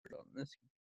this.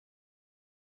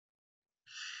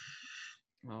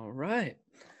 All right.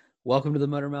 Welcome to the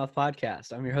Muttermouth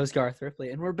Podcast. I'm your host, Garth Ripley,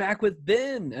 and we're back with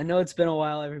Ben. I know it's been a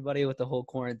while, everybody, with the whole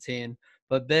quarantine,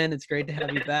 but Ben, it's great to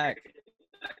have you back.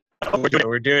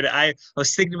 We're doing it. I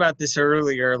was thinking about this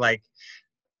earlier, like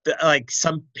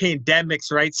some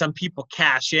pandemics, right? Some people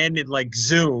cash in, and like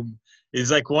Zoom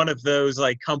is like one of those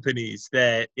like companies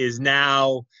that is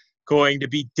now going to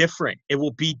be different. It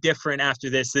will be different after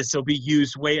this. This will be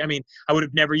used I mean, I would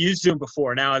have never used Zoom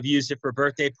before. Now I've used it for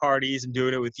birthday parties. I'm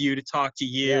doing it with you to talk to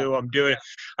you. Yeah. I'm doing it.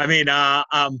 I mean,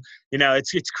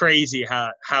 it's crazy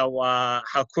how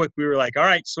quick we were like, all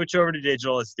right, switch over to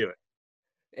digital. Let's do it.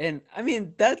 And I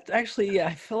mean, that actually,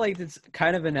 I feel like it's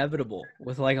kind of inevitable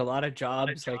with like a lot of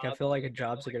jobs. Like, I feel like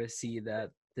jobs are going to see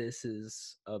that this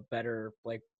is a better,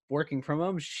 like, working from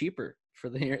home is cheaper for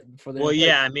the Well,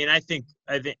 yeah, I mean, I think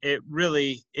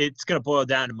it's going to boil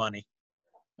down to money.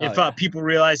 If people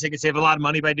realize they can save a lot of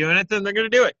money by doing it, then they're going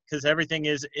to do it because everything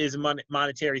is a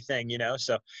monetary thing, you know.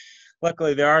 So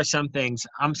luckily there are some things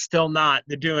I'm still not.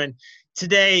 They're doing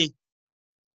today,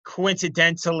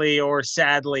 coincidentally or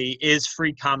sadly, is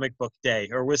Free Comic Book Day,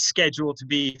 or was scheduled to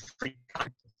be Free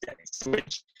Comic Book Day,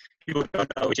 which people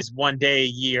don't know, which is one day a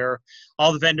year.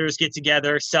 All the vendors get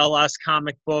together, sell us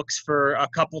comic books for a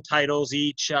couple titles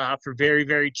each for very,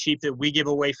 very cheap that we give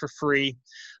away for free.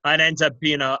 It ends up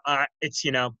being I've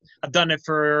done it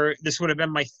this would have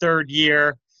been my third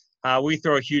year. We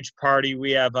throw a huge party. We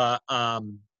have a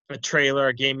trailer,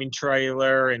 a gaming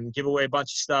trailer, and give away a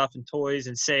bunch of stuff and toys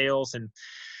and sales.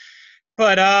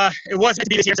 But it wasn't to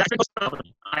be this year. I think it's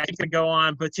going to go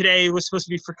on. But today was supposed to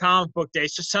be for Comic Book Day.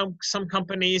 So some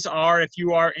companies are, if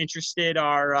you are interested,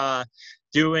 are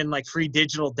doing like free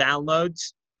digital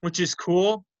downloads, which is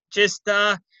cool. Just,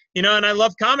 and I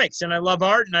love comics and I love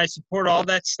art and I support all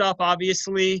that stuff.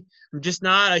 Obviously, I'm just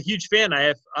not a huge fan. I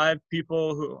have I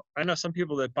know some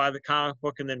people that buy the comic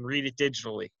book and then read it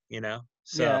digitally,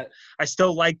 So yeah. I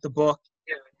still like the book.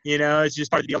 It's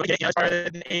just part of the it's part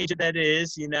of the age that it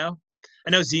is, I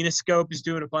know Zenoscope is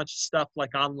doing a bunch of stuff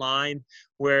like online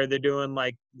where they're doing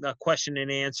like question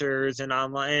and answers and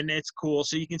online, and it's cool.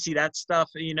 So you can see that stuff,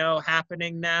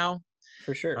 happening now.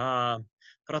 For sure.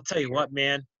 But I'll tell you what,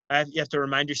 man, you have to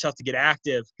remind yourself to get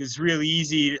active because it's really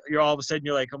easy. You're all of a sudden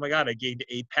you're like, oh my God, I gained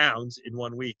 8 pounds in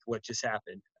 1 week. What just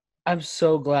happened? I'm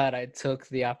so glad I took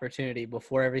the opportunity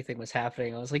before everything was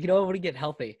happening. I was like, I want to get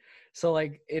healthy. So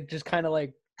like, it just kind of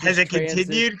like, has it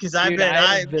continued? Because I'm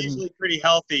usually pretty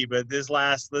healthy, but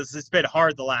it's been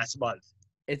hard the last month.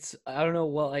 I don't know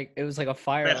what, like, it was like a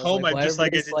fire. At home, I'm just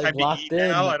like, is it time to eat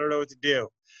now? I don't know what to do.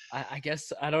 I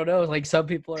guess, I don't know. Like, some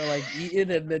people are like eating,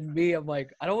 and then me, I'm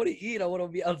like, I don't want to eat. I want to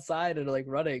be outside and like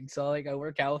running. So like, I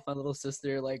work out with my little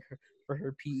sister, like for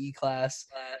her PE class.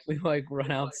 We like run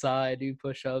outside, do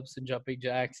push-ups and jumping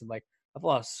jacks, and like, I've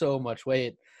lost so much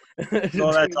weight.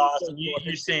 Oh, that's awesome.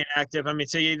 You're staying active. I mean,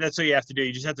 that's what you have to do.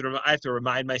 You just have to. I have to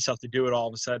remind myself to do it all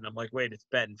of a sudden. I'm like, wait, it's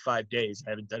been 5 days. I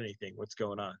haven't done anything. What's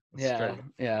going on?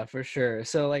 Yeah, for sure.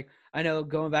 So like, I know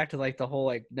going back to like the whole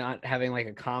like not having like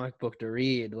a comic book to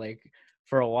read, like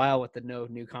for a while with the no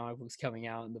new comic books coming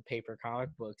out and the paper comic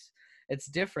books, it's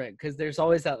different because there's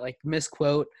always that like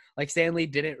misquote. Like Stan Lee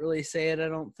didn't really say it, I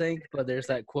don't think, but there's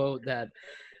that quote that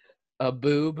a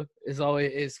boob is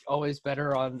always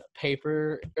better on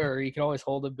paper, or you can always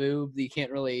hold a boob. You can't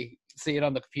really see it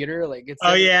on the computer. Like it's.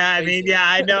 Oh yeah, I mean, yeah,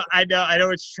 I know what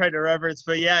you're trying to reference,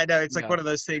 but yeah, I know it's like one of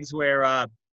those things where,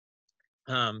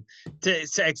 to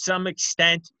some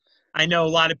extent, I know a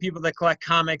lot of people that collect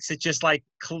comics. It's just like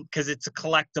because it's a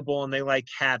collectible and they like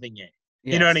having it.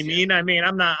 You know what I mean? I mean,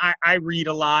 I read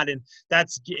a lot, and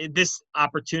that's this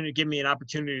opportunity give me an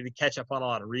opportunity to catch up on a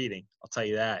lot of reading. I'll tell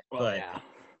you that. Well, but yeah.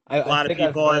 A lot of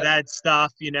people have that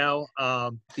stuff, the entire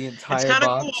it's kind of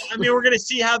box. cool. I mean, we're going to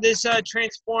see how this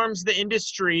transforms the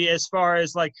industry as far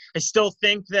as like, I still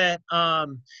think that,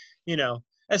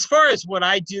 as far as what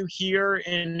I do here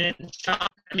in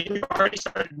shop, I mean, we've already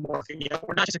started morphing,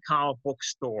 we're not just a comic book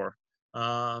store,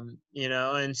 and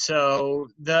so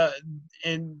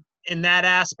in that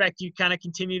aspect, you kind of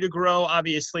continue to grow.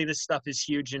 Obviously, this stuff is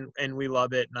huge, and we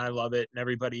love it, and I love it, and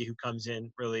everybody who comes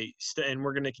in really, and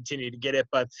we're going to continue to get it.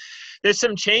 But there's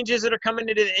some changes that are coming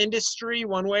into the industry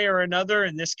one way or another,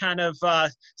 and this kind of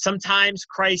sometimes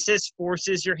crisis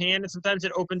forces your hand, and sometimes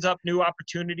it opens up new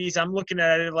opportunities. I'm looking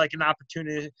at it like an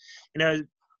opportunity,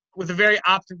 with a very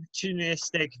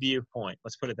opportunistic viewpoint.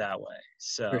 Let's put it that way.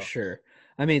 So for sure.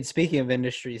 I mean, speaking of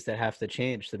industries that have to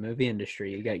change, the movie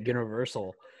industry, you got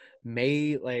Universal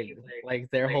may like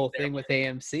their whole thing with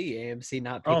AMC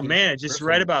not Oh picking up man, I the just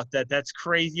read peripheral. about that. That's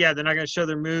crazy. Yeah, they're not going to show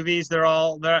their movies. They're. I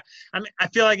mean, I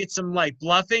feel like it's some like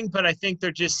bluffing, but I think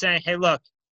they're just saying, "Hey, look,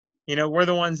 we're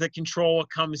the ones that control what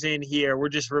comes in here. We're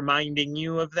just reminding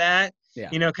you of that." Yeah,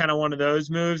 Kind of one of those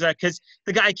moves. Because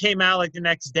the guy came out like the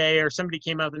next day, or somebody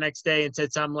came out the next day and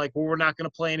said something like, "Well, we're not going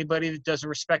to play anybody that doesn't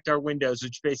respect our windows,"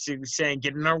 which basically saying,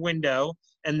 "Get in our window,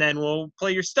 and then we'll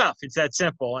play your stuff." It's that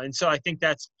simple. And so I think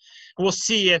we'll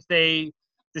see if they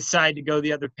decide to go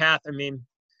the other path. I mean,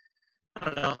 I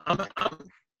don't know.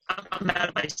 I'm mad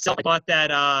at myself. I bought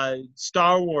that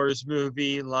Star Wars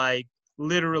movie like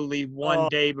literally one oh,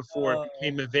 day before it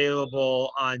became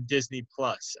available on Disney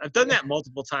Plus. I've done that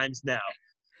multiple times now.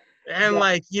 And yeah,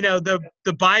 like,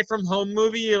 the buy from home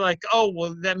movie, you're like, oh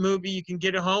well, that movie you can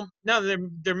get at home. No,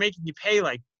 they're making you pay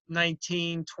like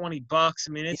 19-20 bucks.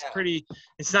 I mean, yeah,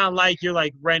 it's not like you're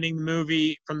like renting the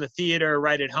movie from the theater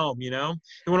right at home. You want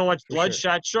to watch for sure.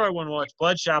 Bloodshot? Sure, I want to watch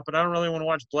Bloodshot, but I don't really want to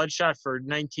watch Bloodshot for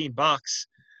 19 bucks.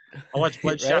 I'll watch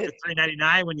Bloodshot Right? for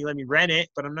 $3.99 when you let me rent it,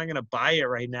 but I'm not gonna buy it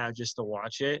right now just to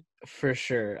watch it. For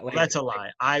sure. Well, that's a lie.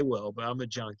 I will, but I'm a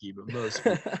junkie. But most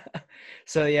people,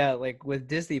 So yeah, like with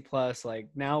Disney Plus, like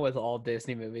now with all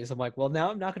Disney movies, I'm like, well,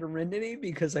 now I'm not going to rent any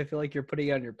because I feel like you're putting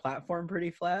it on your platform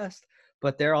pretty fast.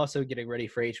 But they're also getting ready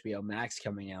for HBO Max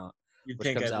coming out, you'd which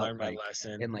think comes I'd out learn my like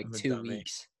lesson. in like I'm a 2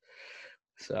 weeks.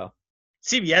 dummy. So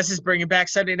CBS is bringing back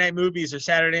Sunday night movies or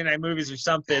Saturday night movies or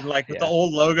something like with the yeah,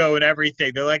 old logo and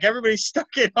everything. They're like, everybody's stuck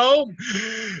at home.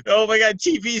 Oh my God,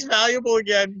 TV's valuable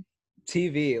again.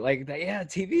 TV, like yeah,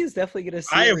 TV is definitely going to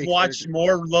see I a have watched resurgence.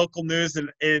 more local news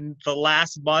in the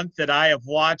last month than I have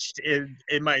watched in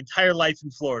my entire life in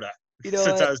Florida You know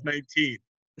since I what? was 19.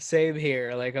 Same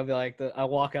here. Like I'll be like, I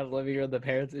walk out of the living room, the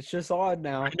parents, it's just on I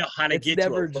now. know how to It's get to a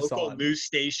never just local on. news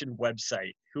station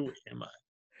website. Who am I?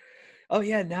 Oh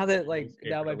yeah, now that A like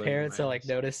now newspaper my delivered to parents my are like house.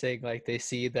 noticing like they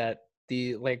see that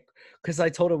the like because I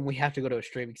told them we have to go to a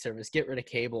streaming service, get rid of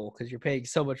cable because you're paying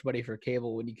so much money for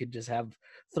cable when you could just have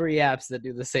 3 apps that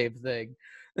do the same thing.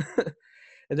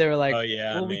 And they were like, Oh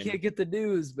yeah, I "Well, we mean, can't get the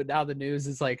news," but now the news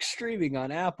is like streaming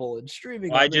on Apple and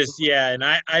streaming well, I on this. just yeah, and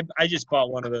I just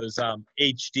bought one of those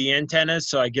HD antennas,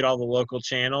 so I get all the local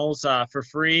channels for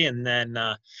free, and then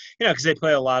because they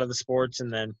play a lot of the sports,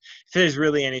 and then if there's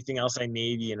really anything else I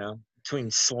need,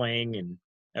 between Sling and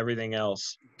everything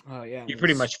else, Oh yeah, you and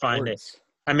pretty much find it. sports.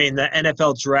 I mean, the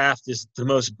NFL draft is the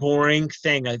most boring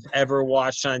thing I've ever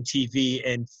watched on TV,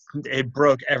 and it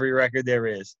broke every record there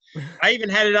is. I even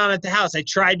had it on at the house. I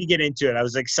tried to get into it. I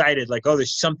was excited, like, oh,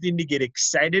 there's something to get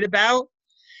excited about.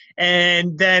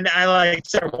 And then I like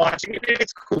started watching it, and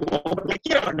it's cool. But like,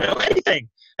 you don't know anything.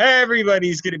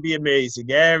 Everybody's gonna be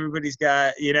amazing. Everybody's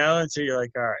got, and so you're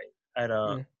like, all right, I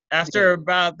don't. Yeah. After Yeah.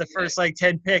 about the first like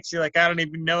 10 picks, you're like, I don't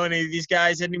even know any of these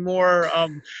guys anymore.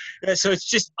 So it's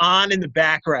just on in the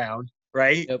background,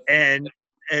 right? Yep. And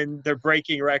they're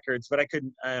breaking records, but I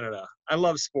don't know. I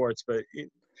love sports, but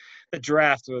the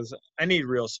draft was. I need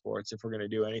real sports if we're gonna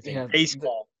do anything. Yeah.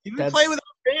 Baseball, you can play That's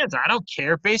without fans. I don't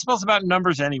care. Baseball's about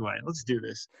numbers anyway. Let's do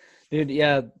this. dude.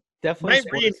 Yeah, definitely Might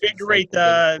sports is like reinvigorate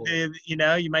the big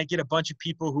pull. you might get a bunch of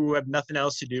people who have nothing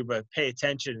else to do but pay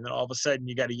attention, and then all of a sudden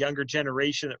you got a younger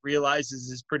generation that realizes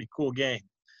this is a pretty cool game.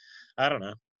 I don't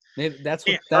know. Maybe Can't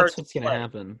hurt that's to what's gonna play.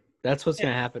 happen. That's what's Yeah.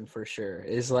 gonna happen for sure.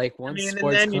 Is like I once mean, and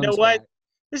sports then you know comes what? back.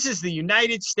 This is the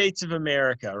United States of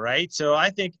America, right? So I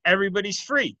think everybody's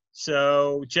free.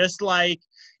 So just like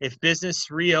if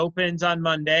business reopens on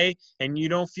Monday and you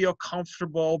don't feel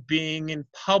comfortable being in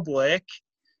public,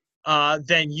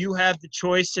 then you have the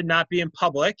choice to not be in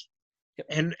public. Yep.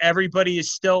 And everybody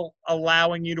is still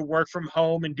allowing you to work from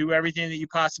home and do everything that you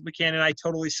possibly can. And I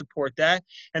totally support that.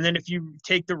 And then if you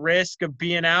take the risk of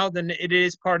being out, then it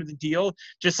is part of the deal.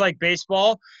 Just like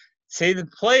baseball, say to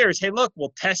the players, hey, look,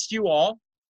 we'll test you all.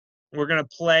 We're going to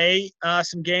play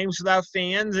some games without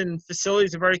fans and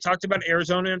facilities. I've already talked about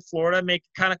Arizona and Florida, make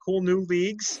kind of cool new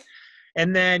leagues.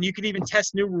 And then you could even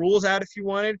test new rules out if you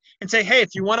wanted and say, hey,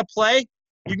 if you want to play,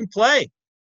 you can play.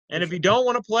 And For if you sure. don't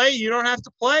want to play, you don't have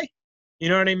to play. You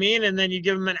know what I mean? And then you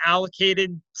give them an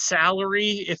allocated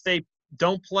salary if they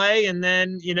don't play. And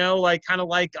then, like kind of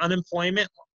like unemployment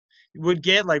would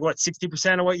get like what,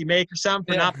 60% of what you make or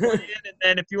something for Yeah. not playing. And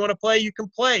then if you want to play, you can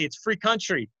play. It's free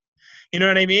country. You know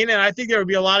what I mean? And I think there would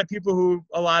be a lot of people who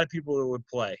would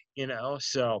play,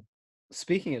 so.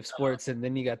 Speaking of sports, and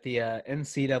then you got the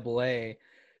NCAA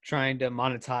trying to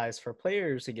monetize for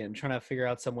players again, trying to figure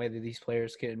out some way that these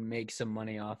players can make some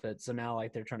money off it. So now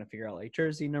like they're trying to figure out like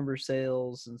jersey number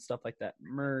sales and stuff like that,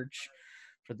 merch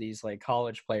for these like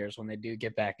college players when they do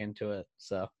get back into it.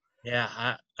 So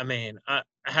Yeah, I mean, I'm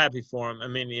happy for him. I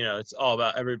mean, it's all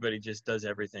about everybody just does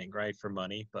everything right for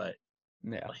money, but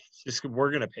Yeah. like, it's just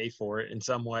we're gonna pay for it in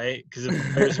some way because if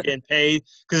the players are getting paid,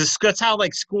 because that's how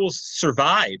like schools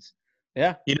survive.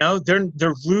 Yeah.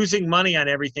 They're losing money on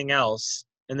everything else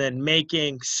and then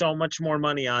making so much more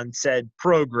money on said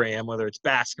program, whether it's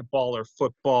basketball or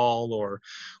football or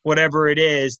whatever it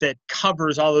is that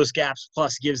covers all those gaps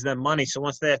plus gives them money. So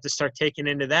once they have to start taking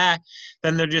into that,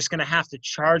 then they're just going to have to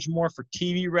charge more for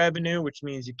TV revenue, which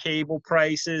means your cable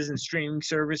prices and streaming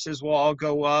services will all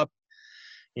go up.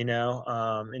 And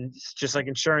it's just like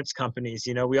insurance companies,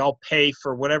 we all pay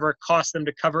for whatever it costs them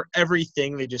to cover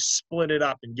everything. They just split it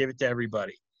up and give it to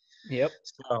everybody. Yep.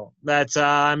 So that's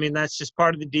just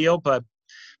part of the deal, but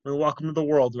welcome to the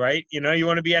world, right? You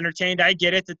want to be entertained. I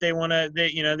get it that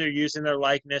they're using their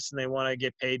likeness and they want to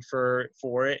get paid for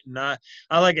it. And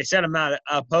like I said, I'm not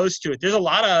opposed to it. There's a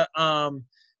lot of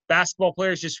basketball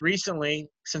players just recently,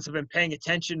 since I've been paying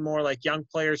attention more, like young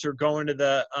players who are going to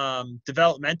the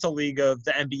developmental league of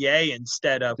the NBA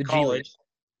instead of The G League. college.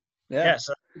 Yeah. Yeah,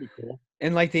 so that's pretty cool.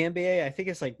 And like the NBA, I think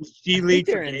it's like G I think League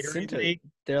for they're Gatorade League.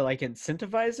 they're like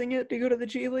incentivizing it to go to the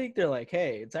G League. They're like,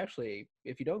 hey, it's actually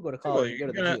if you don't go to Well, college, you go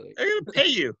to the G League. they're gonna pay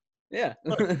you. Yeah.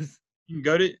 Look, you can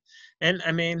go to, and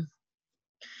I mean,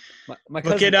 my look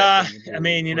cousin at I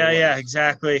mean, yeah,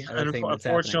 exactly.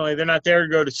 Unfortunately, they're not there to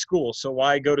go to school, so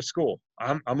why go to school?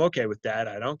 I'm okay with that.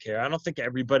 I don't care. I don't think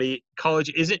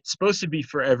college isn't supposed to be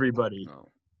for everybody.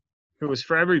 No. If it was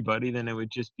for everybody, then it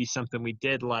would just be something we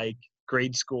did like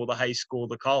grade school to high school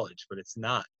to college, but it's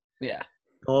not. Yeah.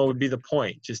 What would be the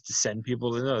point? Just to send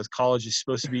people to those. College is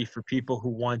supposed to be for people who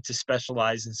want to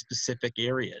specialize in specific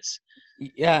areas.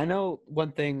 Yeah, I know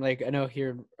one thing. Like I know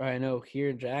here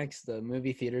in Jax, the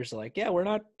movie theaters are like, yeah, we're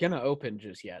not gonna open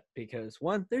just yet because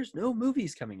one, there's no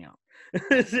movies coming out.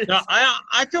 No,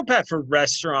 I feel bad for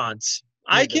restaurants.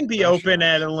 Yeah, I can be open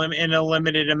at in a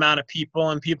limited amount of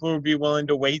people, and people would be willing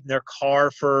to wait in their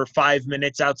car for 5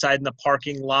 minutes outside in the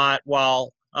parking lot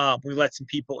while we let some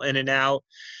people in and out.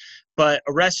 But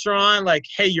a restaurant, like,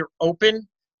 hey, you're open,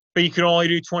 but you can only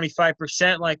do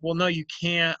 25%. Like, well, no, you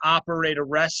can't operate a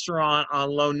restaurant on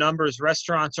low numbers.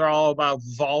 Restaurants are all about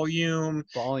volume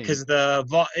because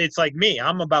it's like me.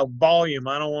 I'm about volume.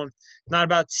 Not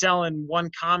about selling one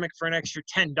comic for an extra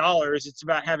 $10. It's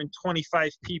about having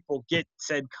 25 people get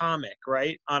said comic,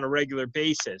 right, on a regular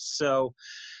basis. So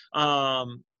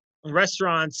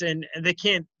restaurants and they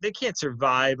can't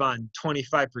survive on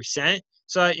 25%.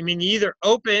 So, I mean, you either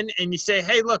open and you say,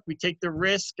 hey, look, we take the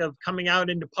risk of coming out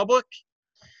into public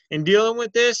and dealing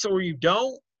with this, or you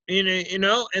don't, and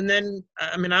then,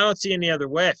 I mean, I don't see any other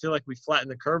way. I feel like we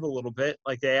flattened the curve a little bit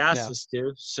like they asked us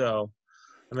to. So,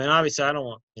 I mean, obviously I don't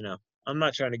want, I'm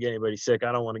not trying to get anybody sick.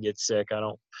 I don't want to get sick. I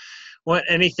don't want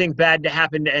anything bad to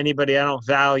happen to anybody. I don't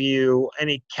value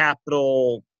any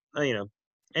capital,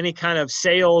 any kind of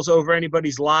sales over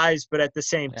anybody's lives. But at the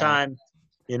same time,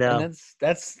 and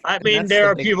that's I mean, there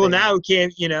are people now who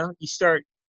can't, it's hard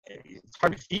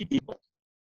to feed people.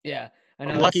 Yeah. I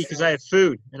know. I'm lucky because I have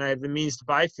food and I have the means to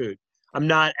buy food. I'm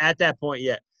not at that point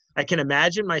yet. I can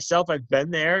imagine myself. I've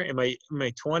been there in my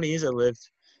 20s. I lived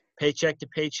paycheck to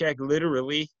paycheck,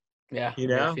 literally. Yeah.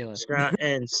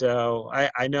 And so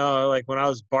I know, like, when I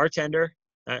was bartender,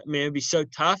 I mean, it'd be so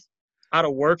tough. Out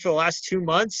of work for the last 2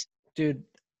 months. Dude.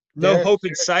 No hope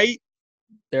in sight.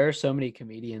 There are so many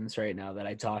comedians right now that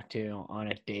I talk to on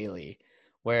a daily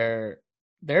where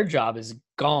their job is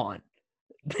gone.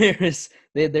 There is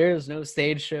no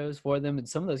stage shows for them, and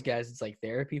some of those guys, it's like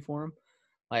therapy for them.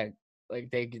 Like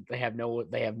they have no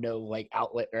like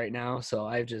outlet right now. So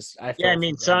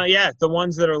the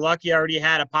ones that are lucky already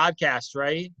had a podcast,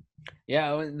 right?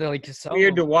 Yeah, they're like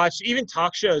weird to watch. Even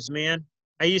talk shows, man.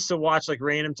 I used to watch like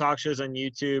random talk shows on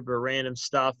YouTube or random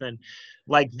stuff, and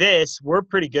like this, we're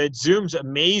pretty good. Zoom's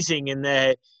amazing in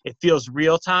that it feels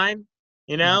real time,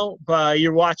 but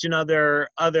you're watching others,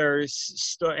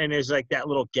 and there's like that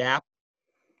little gap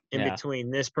in between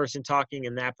this person talking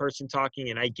and that person talking,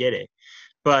 and I get it.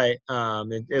 But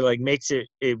it like makes it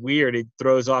weird. It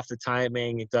throws off the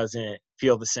timing. It doesn't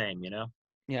feel the same,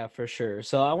 Yeah, for sure.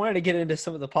 So I wanted to get into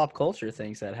some of the pop culture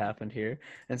things that happened here.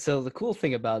 And so the cool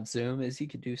thing about Zoom is you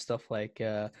could do stuff like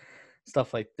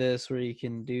this where you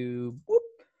can do whoop.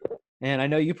 And I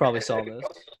know you probably saw this.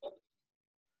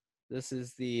 This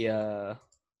is the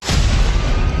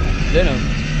Venom.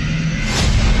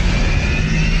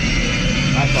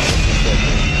 I thought this was so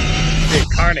cool. Big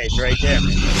Carnage right there.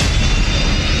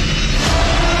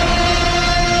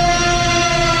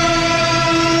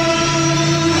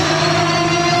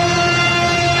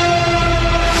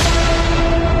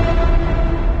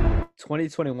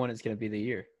 2021 is going to be the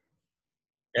year.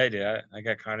 Yeah, I do. I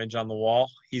got Carnage on the wall.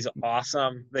 He's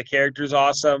awesome. The character's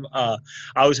awesome.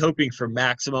 I was hoping for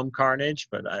maximum Carnage,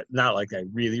 but not like I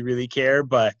really, really care.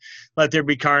 But Let There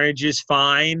Be Carnage is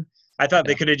fine. I thought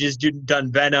they Yeah. could have just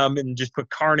done Venom and just put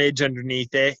Carnage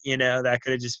underneath it. You know, that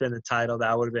could have just been the title.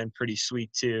 That would have been pretty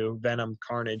sweet too. Venom,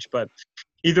 Carnage. But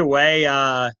either way,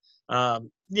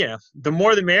 you know, the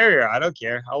more the merrier. I don't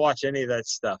care. I'll watch any of that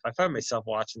stuff. I find myself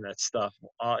watching that stuff,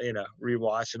 you know,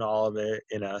 rewatching all of it,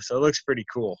 you know, so it looks pretty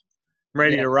cool. I'm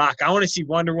ready Yeah. to rock. I want to see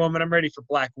Wonder Woman. I'm ready for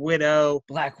Black Widow.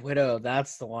 Black Widow,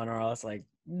 that's the one where I was like,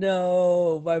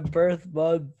 no, my birth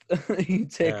month, you Yeah,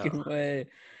 taken away.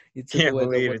 You took can't away the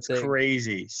believe one it's thing.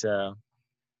 crazy. So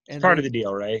it's And part of the then,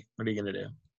 deal, right? What are you gonna do?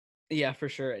 yeah, for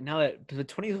sure. Now that the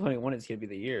 2021 is going to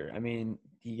be the year. I mean,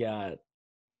 you got,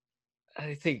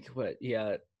 I think, what, you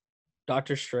got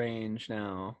Doctor Strange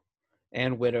now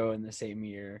and Widow in the same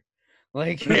year.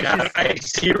 Like, I mean, it's just, I have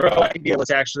zero idea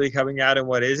what's actually coming out and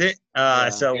what is it. yeah.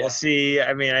 So we'll see.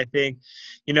 I mean, I think,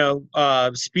 you know,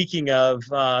 speaking of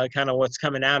kind of what's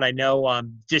coming out, I know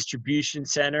distribution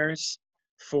centers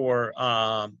for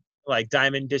like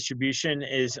Diamond Distribution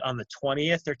is on the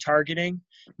 20th. They're targeting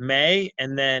May,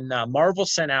 and then Marvel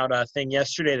sent out a thing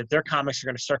yesterday that their comics are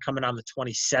going to start coming on the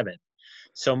 27th.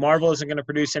 So Marvel isn't going to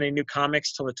produce any new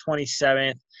comics till the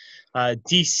 27th.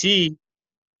 DC.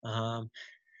 Um,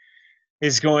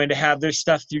 is going to have their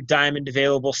stuff through Diamond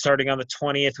available starting on the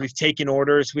 20th. We've taken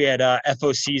orders. We had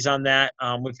FOCs on that.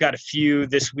 We've got a few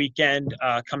this weekend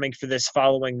coming for this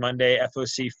following Monday.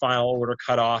 FOC final order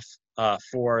cutoff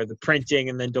for the printing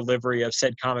and then delivery of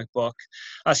said comic book.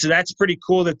 So that's pretty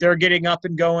cool that they're getting up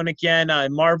and going again.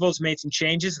 Marvel's made some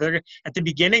changes. They're at the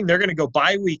beginning. They're going to go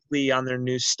bi-weekly on their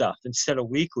new stuff instead of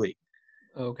weekly,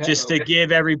 Okay. just to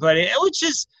give everybody. Which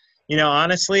is, you know,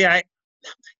 honestly,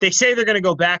 they say they're going to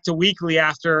go back to weekly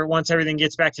after once everything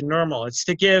gets back to normal. It's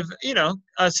to give, you know,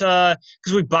 us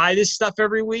because we buy this stuff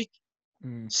every week.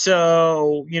 Mm.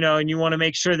 So, you know, and you want to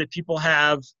make sure that people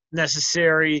have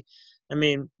necessary, I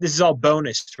mean, this is all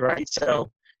bonus, right?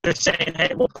 So they're saying,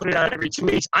 hey, we'll put it out every 2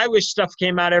 weeks. I wish stuff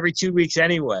came out every 2 weeks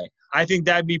anyway. I think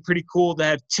that'd be pretty cool to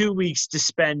have 2 weeks to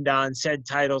spend on said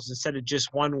titles instead of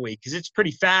just 1 week, because it's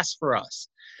pretty fast for us.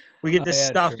 We get Oh, this yeah,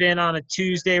 stuff true. in on a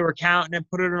Tuesday. We're counting and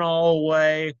put it all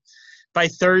away. By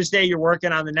Thursday, you're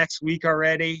working on the next week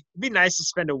already. It'd be nice to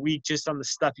spend a week just on the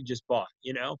stuff you just bought,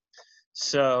 you know?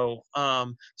 So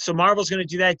Marvel's going to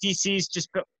do that. DC's just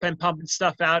been pumping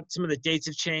stuff out. Some of the dates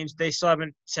have changed. They still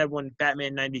haven't said when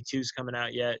Batman 92 is coming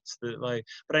out yet. But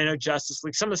I know Justice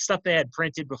League. Some of the stuff they had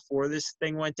printed before this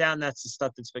thing went down, that's the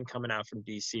stuff that's been coming out from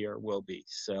DC or will be.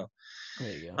 So There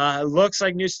you go. it looks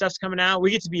like new stuff's coming out.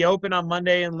 We get to be open on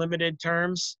Monday in limited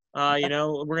terms. You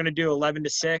know, we're gonna do 11 to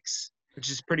 6, which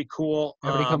is pretty cool.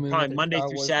 Everybody come in with Probably their Monday Star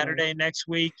through Wars merch. Saturday next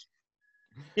week.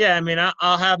 Yeah, I mean,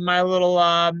 I'll have my little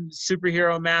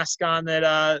superhero mask on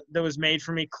that was made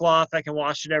for me, cloth. I can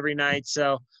wash it every night,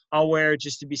 so I'll wear it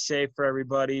just to be safe for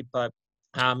everybody. But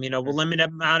you know, we'll limit the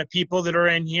amount of people that are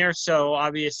in here. So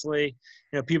obviously,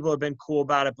 you know, people have been cool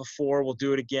about it before. We'll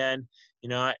do it again. You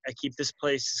know, I keep this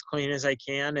place as clean as I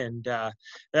can, and I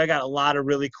got a lot of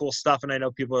really cool stuff, and I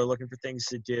know people are looking for things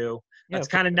to do. Yeah, It's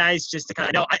for kind of sure. nice just to kind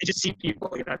of know. I just see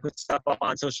people, you know, I put stuff up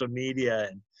on social media,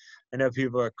 and I know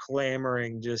people are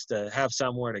clamoring just to have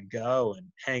somewhere to go and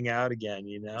hang out again.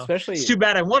 You know, it's Especially, too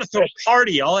bad. I want to throw a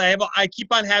party. I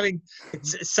keep on having.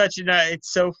 It's such an.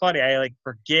 It's so funny. I like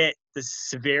forget the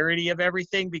severity of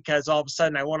everything because all of a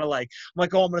sudden I want to like. I'm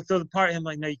like, oh, I'm gonna throw the party. I'm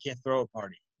like, no, you can't throw a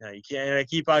party. No, you can't. And I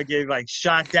keep on getting like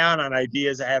shot down on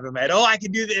ideas I have in my head. Oh, I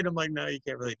can do that. And I'm like, no, you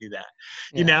can't really do that.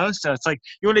 You yeah, know, so it's like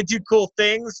you want to do cool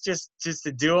things just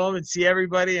to do them and see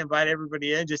everybody, invite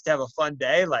everybody in, just to have a fun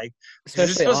day. Like,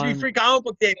 because it's especially supposed to be on, free comic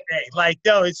book day today. Like,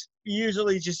 no, it's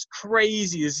usually just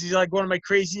crazy. This is like one of my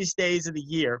craziest days of the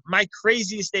year. My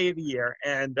craziest day of the year.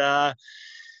 And I'm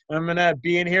gonna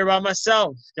be in here by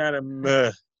myself. Kind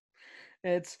of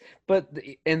it's, but,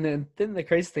 and then the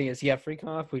crazy thing is you have free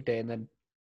comic book day, and then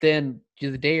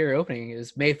the day you're opening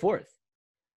is May 4th.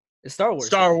 It's Star Wars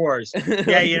Star Day. Wars. Yeah,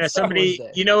 Like, you know, it's Star Wars somebody,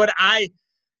 Day. you know what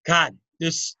God,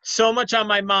 there's so much on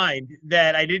my mind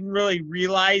that I didn't really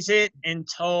realize it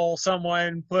until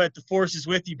someone put the force is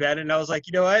with you, Ben. And I was like,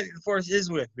 you know what? The force is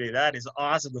with me. That is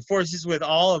awesome. The force is with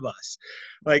all of us.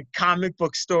 Like comic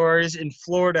book stores in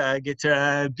Florida get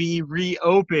to be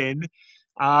reopened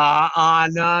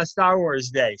on Star Wars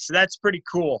Day. So that's pretty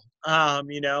cool.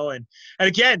 You know, and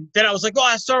again, then I was like,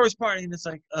 oh, a Star Wars party. And it's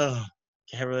like, oh,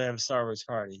 can't really have a Star Wars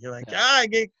party. You're like, Yeah, I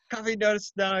get coffee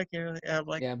donuts. No, I can't really. I'm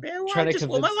like, yeah. I'm man, why trying to just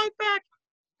want my convince. life back?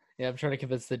 Yeah, I'm trying to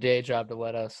convince the day job to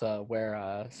let us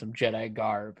wear some Jedi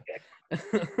garb.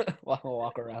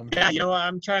 Walk around. Yeah,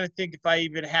 I'm trying to think if I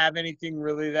even have anything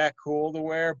really that cool to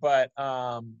wear, but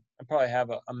I probably have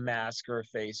a mask or a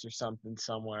face or something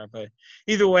somewhere. But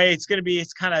either way, it's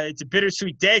a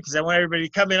bittersweet day because I want everybody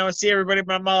to come in. I want to see everybody,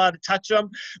 but I'm not allowed to touch them.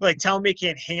 Like, telling me I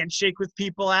can't handshake with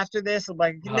people after this. I'm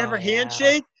like, I can Oh never yeah.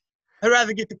 handshake. I'd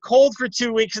rather get the cold for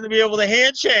 2 weeks and then be able to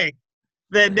handshake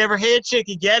than never handshake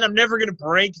again. I'm never gonna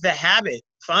break the habit.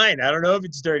 Fine. I don't know if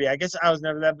it's dirty. I guess I was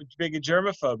never that big a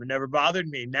germaphobe. It never bothered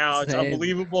me. Now it's Same.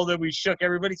 unbelievable that we shook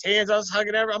everybody's hands. I was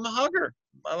hugging I'm a hugger.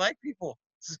 I like people.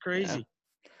 This is Yeah. crazy.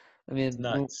 I It's mean,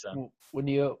 nuts. So. when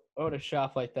you own a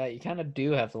shop like that, you kind of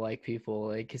do have to like people,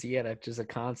 like, because you got just a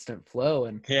constant flow.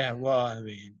 And Yeah, well, I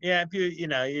mean, yeah, if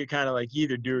you're kind of like you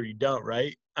either do or you don't,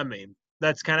 right? I mean,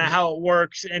 that's kind of how it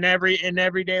works in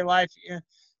everyday life. Yeah.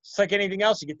 It's like anything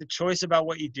else. You get the choice about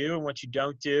what you do and what you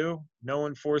don't do. No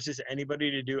one forces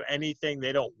anybody to do anything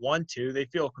they don't want to. They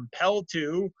feel compelled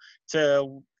to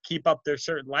keep up their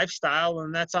certain lifestyle,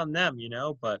 and that's on them,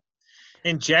 But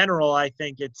in general, I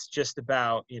think it's just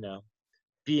about,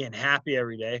 being happy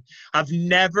every day. I've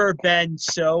never been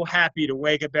so happy to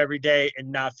wake up every day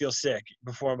and not feel sick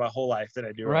before my whole life than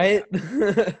I do right right.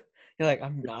 now. You're like,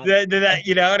 I'm not.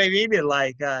 You know what I mean? It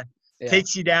Yeah.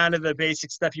 takes you down to the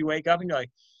basic stuff. You wake up and you're like,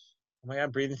 oh my God,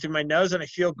 I'm breathing through my nose and I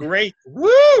feel great.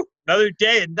 Woo! Another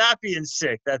day and not being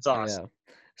sick. That's Yeah. awesome.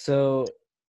 So,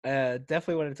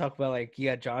 definitely want to talk about, like, you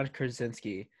got John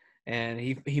Krasinski, and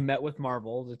he met with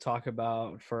Marvel to talk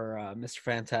about for Mr.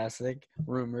 Fantastic.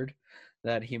 Rumored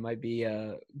that he might be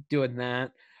doing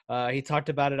that. He talked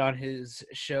about it on his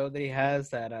show that he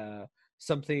has, that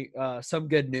some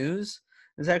good news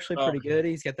is actually Oh, pretty good.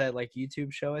 He's got that like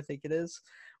YouTube show, I think it is,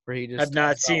 where he I've just not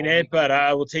talks about seen what it, we. but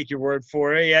I will take your word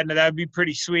for it. Yeah, no, that would be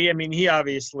pretty sweet. I mean, he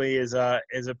obviously is a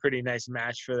pretty nice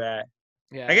match for that.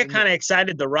 Yeah, I get and kind of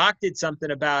excited. The Rock did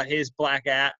something about his Black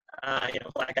Adam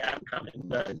coming,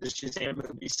 the Shazam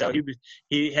movie. So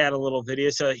he had a little video.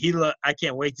 So I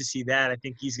can't wait to see that. I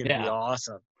think he's gonna be yeah.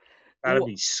 awesome. That'll Well,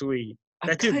 be sweet. I'm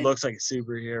That dude kind. looks like a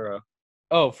superhero.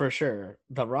 Oh, for sure,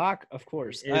 The Rock, of He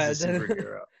course. is a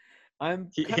superhero.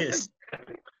 I'm He kind of is.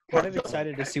 kind of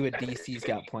excited to see what DC's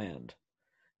got planned.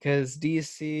 Because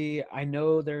DC, I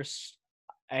know there's,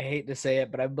 I hate to say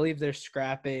it, but I believe they're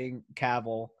scrapping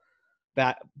Cavill.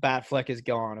 Batfleck is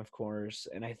gone, of course,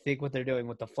 and I think what they're doing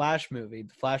with the Flash movie,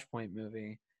 the Flashpoint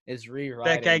movie, is That guy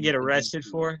rewriting get the arrested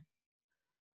DC. for?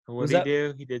 What Was did he that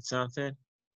do? He did something.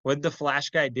 What did the Flash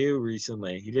guy do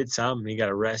recently? He did something. He got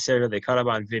arrested, or they caught him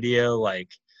on video, like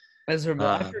Ezra Miller?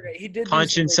 I uh, forget. He did do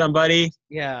punching something. somebody.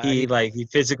 Yeah, He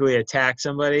physically attacked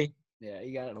somebody.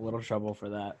 he got in a little trouble for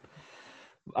that.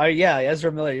 Yeah, Ezra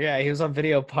Miller. Yeah, he was on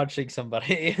video punching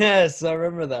somebody. Yes, I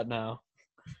remember that now.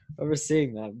 I remember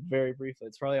seeing that very briefly.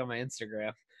 It's probably on my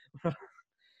Instagram.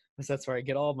 Because that's where I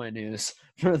get all my news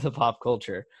for the pop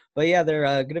culture. But yeah, they're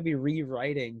going to be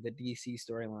rewriting the DC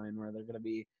storyline, where they're going to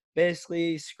be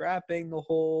basically scrapping the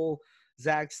whole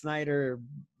Zack Snyder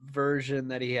version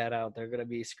that he had out. They're going to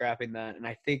be scrapping that, and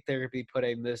I think they're going to be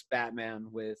putting this Batman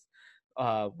with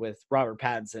Robert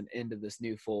Pattinson into this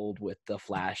new fold with the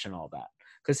Flash and all that,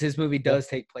 because his movie does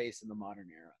take place in the modern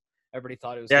era. Everybody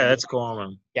thought it was Yeah, going to be that's like cool,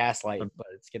 man. Gaslight, but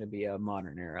it's going to be a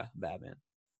modern era Batman.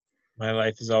 My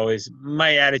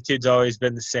attitude's always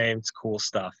been the same. It's cool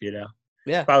stuff. Yeah,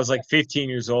 If I was like 15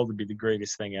 years old, it'd be the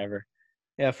greatest thing ever.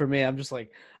 yeah. For me, I'm just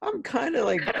like, I'm kind of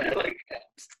like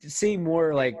seeing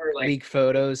more like leaked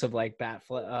photos of like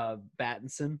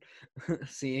Battinson,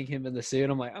 seeing him in the suit.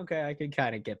 I'm like, okay, I can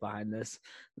kind of get behind this.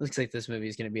 Looks like this movie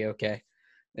is gonna be okay.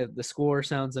 The score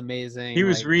sounds amazing. He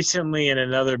was Like, recently in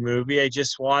another movie I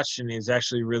just watched, and he was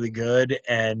actually really good,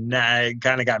 and it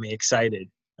kind of got me excited.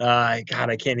 God,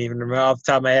 I can't even remember off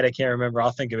the top of my head. I can't remember.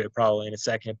 I'll think of it probably in a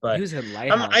second. he But was in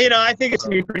Lighthouse. I think it's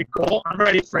gonna be pretty cool. I'm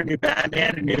ready for a new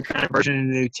Batman, a new kind of version, a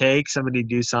new take. Somebody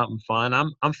do something fun.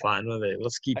 I'm fine with it.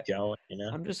 Let's keep going.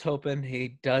 I'm just hoping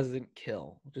he doesn't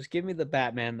kill. Just give me the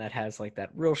Batman that has like that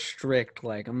real strict,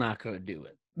 like, I'm not gonna do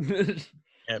it.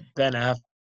 Yeah, Ben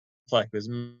Affleck was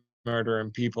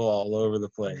murdering people all over the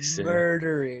place.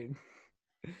 Murdering.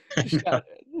 Just got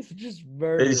just They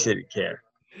murdering. shouldn't care.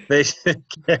 They shouldn't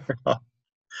care.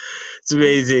 It's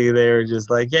amazing. They were just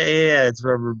like, yeah, it's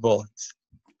rubber bullets.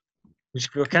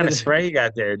 What kind of spray you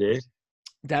got there, dude?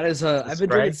 That is The I've been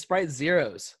drinking spray Sprite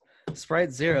Zeros.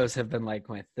 Sprite Zeros have been like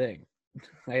my thing.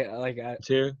 I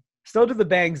too. still do the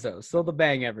bangs though. Still the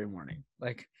bang every morning.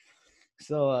 Like,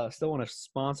 still want a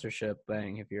sponsorship,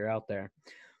 bang, if you're out there.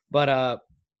 But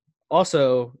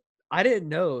also, I didn't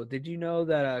know. Did you know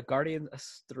that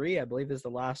Guardians 3, I believe, is the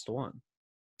last one?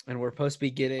 And we're supposed to be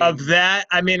Of getting. that,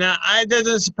 I mean, I that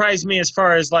doesn't surprise me as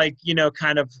far as like,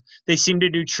 kind of they seem to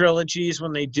do trilogies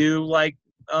when they do like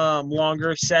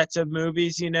longer sets of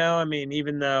movies. I mean,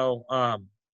 even though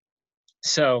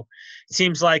so it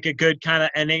seems like a good kind of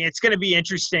ending. It's going to be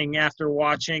interesting after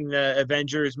watching the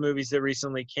Avengers movies that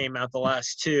recently came out, the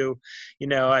last two.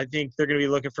 I think they're going to be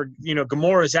looking for,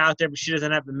 Gamora's out there, but she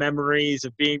doesn't have the memories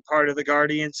of being part of the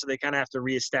Guardians, so they kind of have to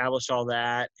reestablish all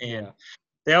that. And Yeah.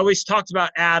 they always talked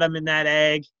about Adam in that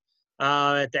egg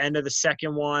at the end of the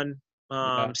second one.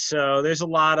 Yeah. So there's a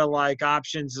lot of like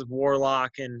options of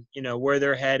Warlock and where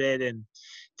they're headed, and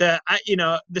the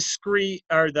Scree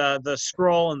or the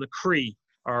Scroll and the Kree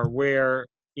are where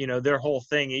their whole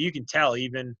thing. You can tell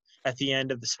even at the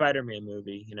end of the Spider-Man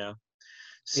movie. Yeah.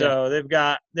 So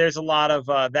there's a lot of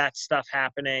that stuff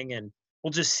happening, and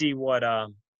we'll just see what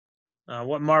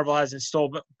Marvel has in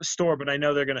store. But I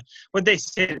know they're gonna. What they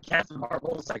say that Captain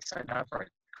Marvel is like signed out for a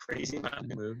crazy amount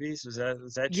of movies. Was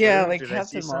that Yeah, true? like Did I see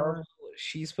Captain something? Marvel,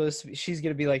 she's supposed to be. She's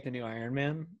gonna be like the new Iron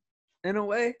Man, in a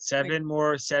way. Like, Seven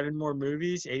more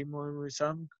movies, eight more movies,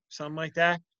 something like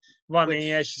that. Well, I mean,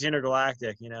 yeah, which, she's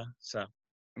intergalactic, so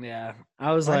yeah,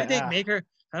 I was why like, did they make her?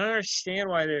 I don't understand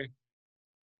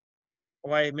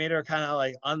why it made her kind of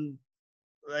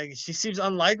like she seems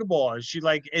unlikable. She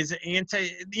like is anti.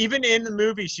 Even in the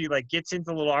movie, she like gets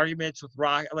into little arguments with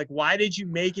Rock. Like, why did you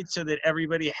make it so that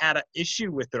everybody had an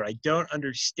issue with her? I don't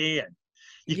understand.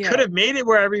 You could yeah, have made it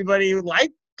where everybody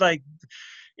liked like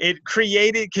it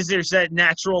created, because there's that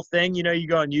natural thing. You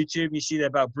go on YouTube, you see that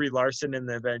about Brie Larson in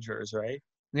the Avengers, right?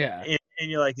 yeah,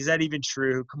 And you're like, is that even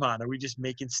true? Come on, are we just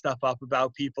making stuff up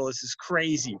about people? This is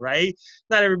crazy, right?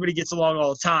 Not everybody gets along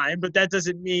all the time, but that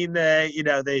doesn't mean that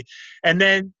they. And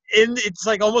then it's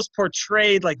like almost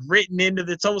portrayed, like written into.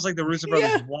 It's almost like the Russo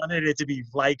brothers yeah, wanted it to be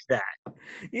like that.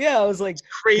 yeah. I was like, It's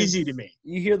crazy to because me.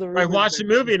 you hear the I rumors watch the that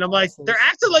movie she's and I'm like, also they're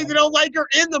acting like they don't like her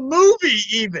in the movie,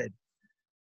 even.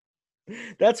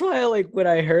 That's why, like, when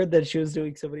I heard that she was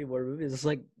doing so many more movies, it's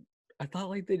like I thought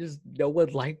like they just no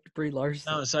one liked Brie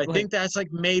Larson. No, so I Like, think that's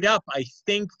like made up. I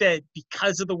think that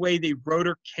because of the way they wrote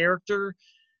her character,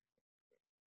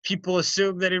 people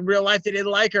assume that in real life they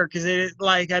didn't like her because they didn't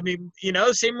like. I mean,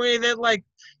 same way that like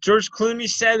George Clooney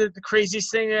said that the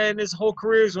craziest thing in his whole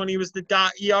career is when he was the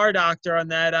ER doctor on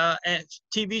that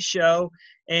TV show,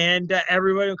 and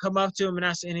everybody would come up to him and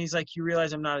ask, and he's like, "You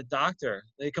realize I'm not a doctor?"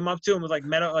 They come up to him with like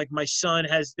like my son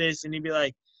has this, and he'd be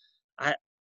like, "I."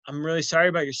 I'm really sorry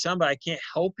about your son, but I can't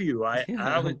help you. yeah,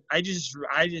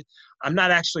 I'm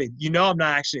not actually, I'm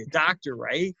not actually a doctor,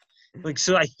 right? Like,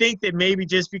 so I think that maybe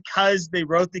just because they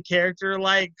wrote the character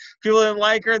like people didn't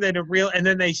like her, that and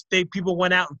then they people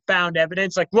went out and found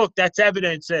evidence. Like, look, that's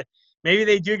evidence that maybe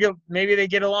they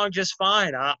get along just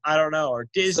fine. I don't know. Or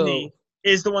Disney so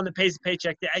is the one that pays the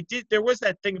paycheck. There was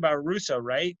that thing about Russo,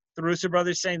 right? The Russo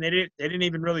brothers saying they didn't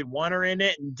even really want her in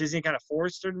it, and Disney kind of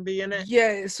forced her to be in it.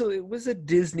 yeah, so it was a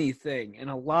Disney thing, and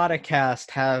a lot of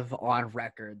cast have on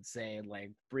record saying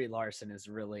like Brie Larson is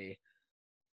really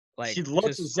like She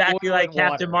looks just exactly like spoiling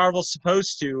Captain water. Marvel's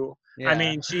supposed to. I Yeah,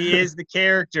 mean, she is the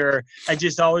character. I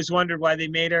just always wondered why they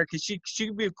made her, because she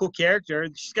could be a cool character.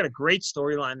 She's got a great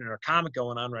storyline in her comic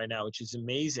going on right now, which is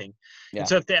amazing. And yeah,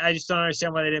 so I just don't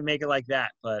understand why they didn't make it like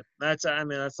that. But that's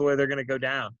the way they're gonna go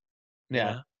down. You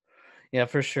yeah, know. yeah,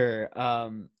 for sure.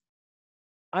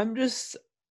 I'm just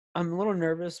I'm a little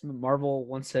nervous. Marvel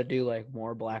wants to do like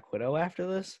more Black Widow after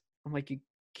this. I'm like, you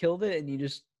killed it, and you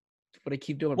just want to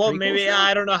keep doing Well, prequels maybe now,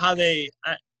 I don't know how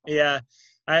yeah.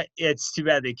 It's too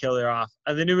bad they killed her off.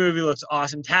 The new movie looks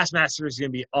awesome. Taskmaster is gonna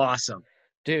be awesome.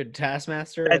 dude.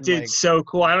 Taskmaster That and dude's like, so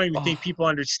cool. I don't even oh, think people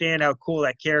understand how cool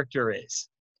that character is.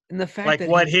 and the fact Like that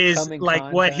what he's his come in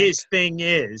like what his contact. thing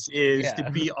is to Yeah,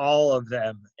 be all of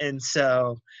them, and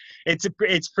so it's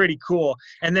pretty cool.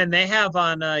 And then they have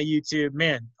on YouTube,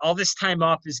 man, all this time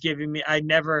off is giving me.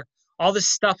 All this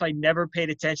stuff I never paid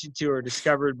attention to or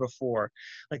discovered before.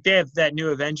 Like they have that new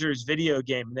Avengers video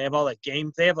game, and they have all that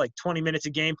game. They have like 20 minutes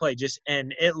of gameplay,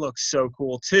 and it looks so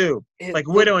cool too. it Like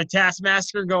look. Widow and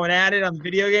Taskmaster going at it on the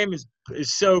video game is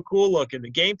so cool looking.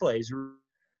 The gameplay is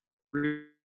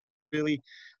really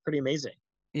pretty amazing.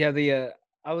 Yeah, the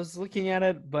I was looking at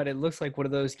it, but it looks like one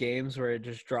of those games where it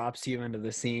just drops you into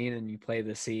the scene and you play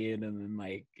the scene, and then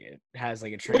like it has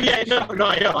like a Well, yeah, no, transition. no,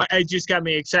 I know. I just got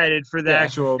me excited for the Yeah,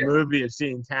 actual movie of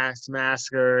seeing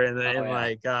Taskmaster oh and yeah.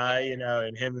 like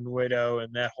and him and Widow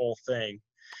and that whole thing.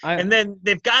 I And then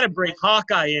they've got to bring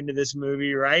Hawkeye into this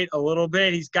movie, right? A little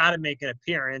bit. He's got to make an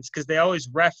appearance because they always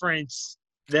reference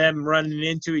them running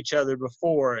into each other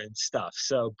before and stuff.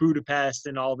 So Budapest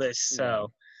and all this. yeah.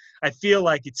 So I feel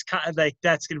like it's kind of like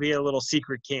that's going to be a little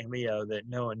secret cameo that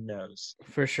no one knows.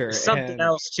 For sure. There's something And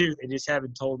else too. They just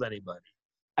haven't told anybody.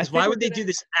 I Because think why we're would they gonna do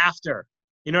this after?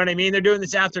 You know what I mean? They're doing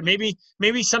this after. Maybe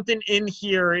something in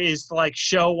here is to, like,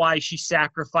 show why she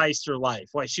sacrificed her life,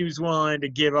 why she was willing to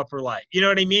give up her life. You know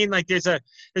what I mean? Like there's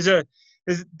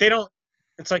they don't.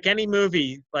 It's like any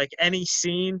movie, like any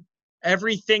scene.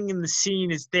 Everything in the scene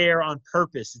is there on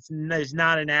purpose. There's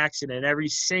not an accident. Every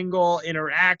single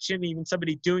interaction, even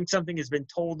somebody doing something, has been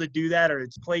told to do that, or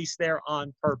it's placed there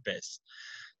on purpose.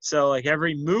 So like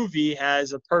every movie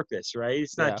has a purpose, right?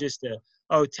 It's not yeah. just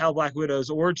tell Black Widow's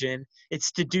origin.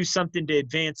 It's to do something to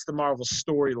advance the Marvel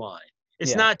storyline.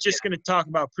 It's Yeah. not just going to talk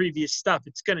about previous stuff.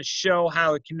 It's going to show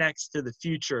how it connects to the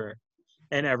future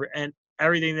and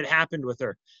everything that happened with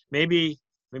her. Maybe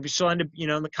she'll end up,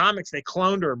 in the comics they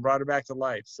cloned her and brought her back to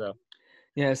life. So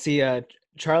Yeah, see,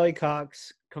 Charlie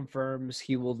Cox confirms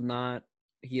he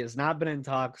has not been in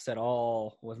talks at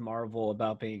all with Marvel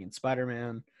about being in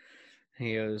Spider-Man.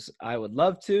 He goes, I would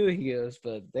love to. He goes,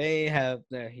 but he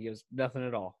goes, nothing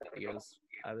at all. He goes,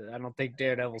 I don't think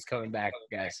Daredevil's coming back,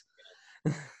 guys.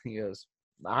 He goes,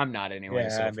 I'm not anyway yeah,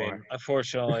 so I mean, far.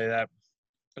 unfortunately, I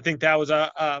think that was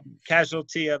a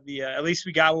casualty of the. At least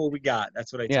we got what we got.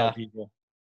 That's what I tell Yeah, people.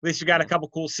 At least we got a yeah, couple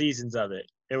cool seasons of it.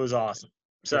 It was awesome.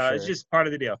 for So it's sure. just part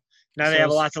of the deal. Now they So have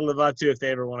a lot to live up to if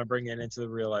they ever want to bring it into the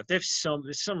real life. There's so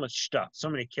much stuff, so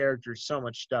many characters, so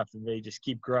much stuff, and they just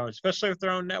keep growing, especially with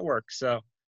their own network. So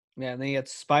yeah, and then you got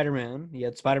Spider-Man.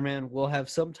 Spider-Man will have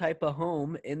some type of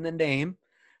home in the name.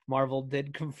 Marvel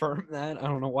did confirm that. I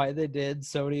don't know why they did.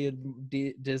 Sony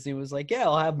and Disney was like, yeah,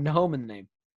 I'll have home in the name.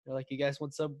 They're like, you guys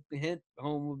want some hint?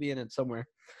 Home will be in it somewhere.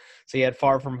 So you had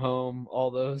Far From Home,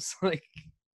 all those like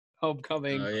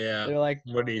Homecoming. yeah, They're like,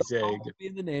 what do you say? home will be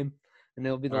in the name, and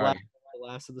it'll be All right. the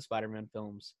last of the Spider-Man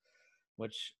films.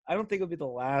 Which I don't think will be the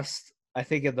last. I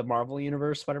think in the Marvel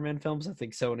Universe Spider-Man films, I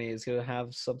think Sony is gonna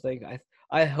have something.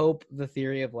 I hope the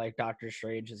theory of like Doctor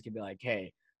Strange is gonna be like,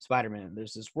 hey, Spider-Man,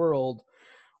 there's this world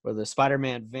where the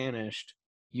Spider-Man vanished.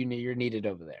 You're needed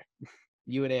over there.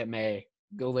 You and Aunt May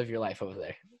go live your life over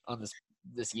there on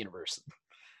this universe.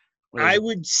 I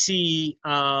would see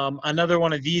another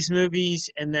one of these movies,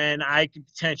 and then I could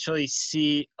potentially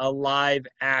see a live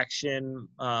action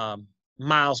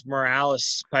Miles Morales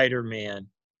Spider-Man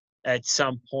at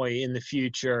some point in the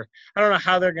future. I don't know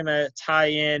how they're going to tie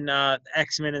in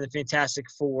X-Men and the Fantastic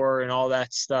Four and all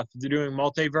that stuff. If they're doing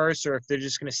multiverse, or if they're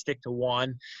just going to stick to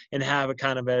one and have it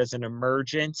kind of as an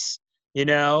emergence, you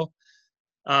know?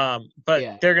 But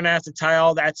Yeah, they're going to have to tie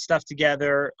all that stuff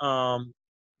together.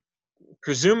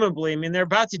 Presumably, I mean, they're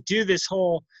about to do this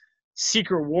whole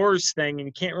Secret Wars thing, and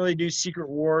you can't really do Secret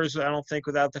Wars, I don't think,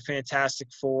 without the Fantastic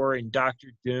Four and Doctor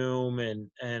Doom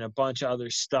and a bunch of other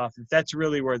stuff. If that's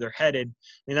really where they're headed,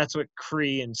 I mean, that's what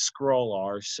Kree and Skrull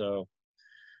are. So,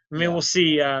 I mean, yeah. we'll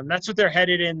see. That's what they're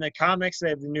headed in the comics. They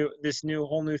have this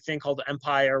whole new thing called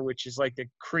Empire, which is like the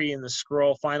Kree and the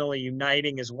Skrull finally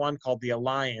uniting as one called the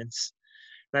Alliance.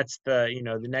 That's the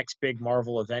next big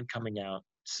Marvel event coming out.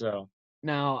 So.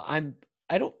 Now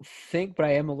I don't think, but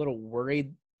I am a little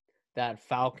worried that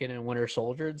Falcon and Winter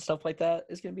Soldier and stuff like that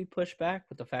is going to be pushed back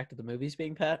with the fact that the movie's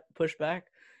being pushed back,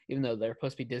 even though they're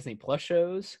supposed to be Disney Plus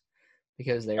shows,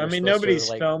 because I they're mean, supposed to nobody's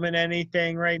like filming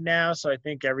anything right now, so I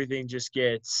think everything just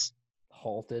gets,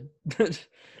 halted.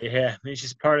 yeah, it's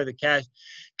just part of the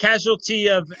casualty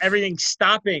of everything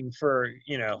stopping for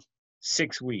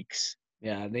 6 weeks.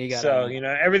 Yeah, they got So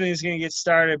everything's gonna get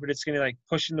started, but it's gonna be like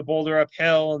pushing the boulder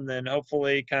uphill and then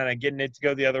hopefully kind of getting it to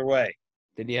go the other way.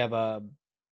 Then you have of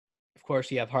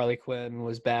course you have Harley Quinn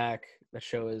was back. The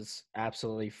show is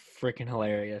absolutely freaking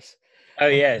hilarious. Oh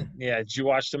yeah, yeah. Did you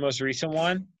watch the most recent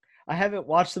one? I haven't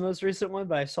watched the most recent one,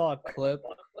 but I saw a clip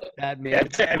that Yeah,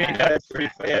 made I mean, that's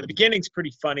pretty funny. Yeah, the beginning's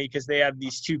pretty funny because they have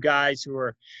these two guys who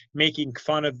are making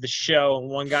fun of the show, and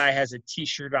one guy has a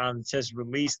T-shirt on that says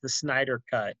 "Release the Snyder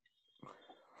Cut,"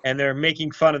 and they're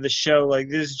making fun of the show like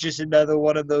this is just another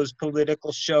one of those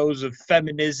political shows of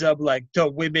feminism, like to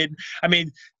women. I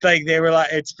mean, like they were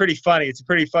like, it's pretty funny. It's a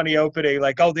pretty funny opening.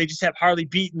 Like, oh, they just have Harley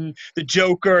beaten the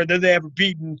Joker, and then they have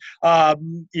beaten,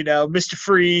 Mr.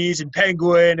 Freeze and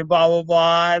Penguin and blah blah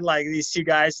blah. And like these two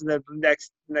guys, and the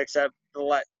next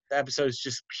episode is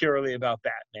just purely about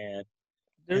Batman,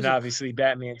 there's and a obviously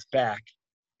Batman's back.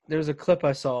 there's a clip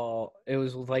I saw. It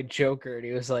was with like Joker, and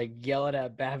he was like yelling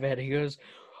at Batman. He goes,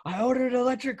 "I ordered an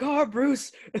electric car,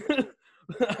 Bruce."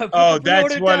 Oh,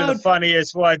 that's one of the down.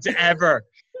 funniest ones ever.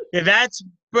 Yeah, that's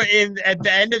at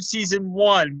the end of season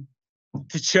 1,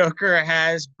 the Joker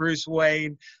has Bruce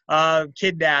Wayne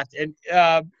kidnapped, and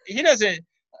he doesn't.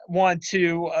 want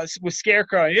to with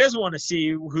Scarecrow. He doesn't want to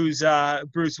see who's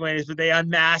Bruce Wayne is, but they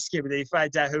unmask him and he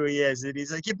finds out who he is, and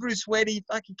he's like, "You Bruce Wayne? Are you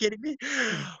fucking kidding me?"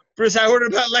 Bruce, I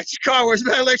ordered my electric car. Where's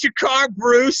my electric car,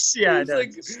 Bruce? Yeah, He's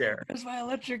like, "Where's my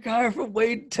electric car from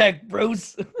Wayne Tech,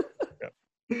 Bruce?"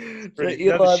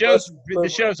 The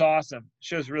show's awesome. The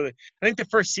show's really. I think the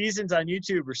first season's on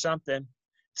YouTube or something.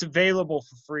 It's available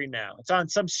for free now. It's on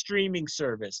some streaming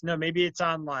service. No, maybe it's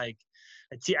on like.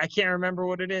 I can't remember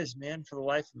what it is, man, for the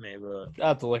life of me. But I'll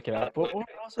have to look it up.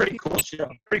 Pretty cool show.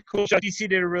 Pretty cool show. DC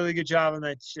did a really good job on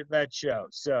that show.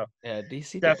 So yeah,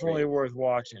 DC definitely worth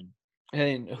watching.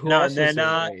 And else is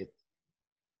great?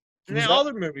 And then all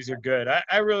the movies are good.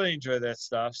 I really enjoy that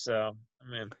stuff. So I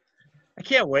mean, I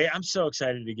can't wait. I'm so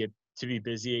excited to be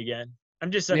busy again. I'm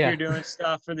just up here doing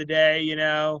stuff for the day, you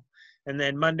know. And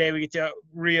then Monday we get to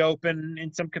reopen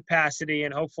in some capacity,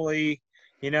 and hopefully,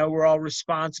 you know, we're all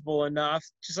responsible enough,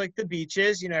 just like the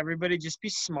beaches. You know, everybody just be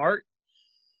smart.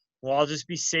 We'll all just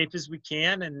be safe as we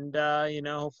can, and you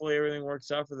know, hopefully everything works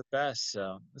out for the best.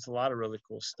 So there's a lot of really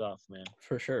cool stuff, man.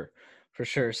 For sure.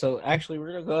 So actually,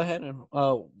 we're gonna go ahead and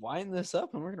wind this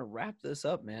up, and we're gonna wrap this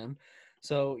up, man.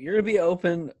 So you're gonna be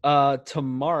open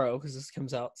tomorrow because this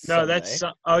comes out Sunday. No, that's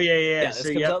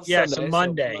so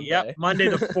Monday. Yep, Monday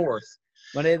the 4th.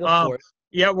 Monday the 4th.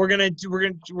 Yeah,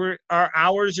 our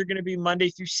hours are gonna be Monday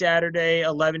through Saturday,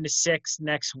 11 to 6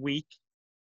 next week.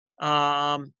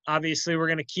 Obviously we're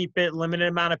gonna keep it limited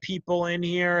amount of people in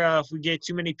here. If we get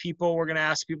too many people, we're gonna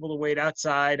ask people to wait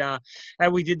outside.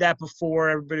 And we did that before.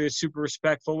 Everybody was super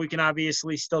respectful. We can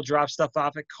obviously still drop stuff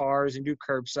off at cars and do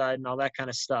curbside and all that kind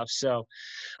of stuff. So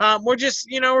we're just,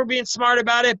 you know, we're being smart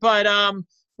about it, but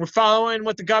we're following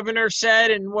what the governor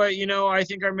said and what, you know, I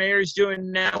think our mayor's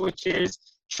doing now, which is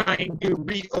trying to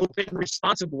reopen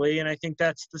responsibly, and I think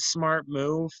that's the smart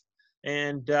move.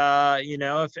 And you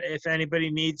know, if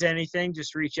anybody needs anything,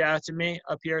 just reach out to me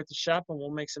up here at the shop, and we'll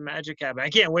make some magic happen. I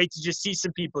can't wait to just see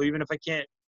some people, even if I can't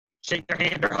shake their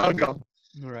hand or hug them.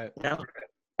 All right. You know?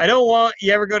 I don't want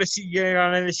you ever go to see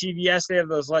on any CVS. They have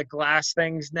those like glass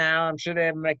things now. I'm sure they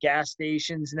have them at gas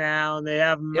stations now, and they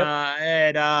have them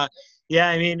at yeah.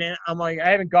 I mean, I'm like, I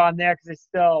haven't gone there because it's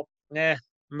still I'm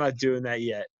not doing that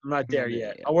yet. I'm not there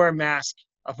yet. I'll wear a mask.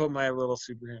 I'll put my little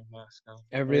superhero mask on.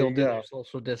 Everybody will do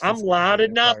social distance. I'm loud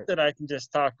enough that I can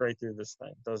just talk right through this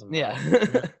thing. Doesn't matter.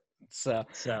 Yeah. So,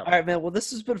 all right, man. Well,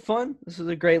 this has been fun. This was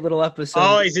a great little episode.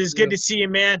 Always, it's good to see you,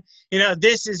 man. You know,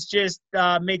 this is just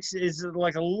is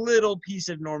like a little piece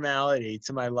of normality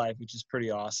to my life, which is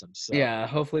pretty awesome. So yeah,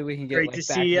 hopefully we can get great to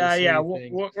see.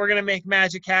 We're gonna make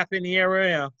magic happen here. You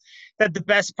know, that the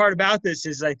best part about this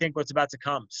is I think what's about to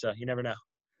come. So you never know.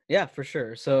 Yeah, for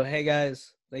sure. So hey,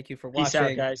 guys. Thank you for watching. Peace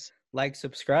out, guys. Like,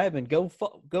 subscribe, and go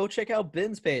check out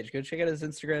Ben's page. Go check out his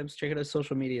Instagrams. Check out his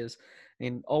social medias,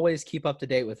 and always keep up to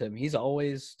date with him. He's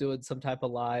always doing some type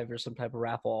of live or some type of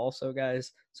raffle also,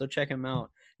 guys. So check him out.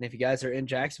 And if you guys are in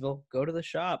Jacksonville, go to the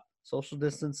shop. Social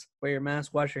distance, wear your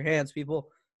mask, wash your hands, people.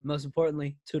 Most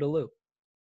importantly, toodaloo.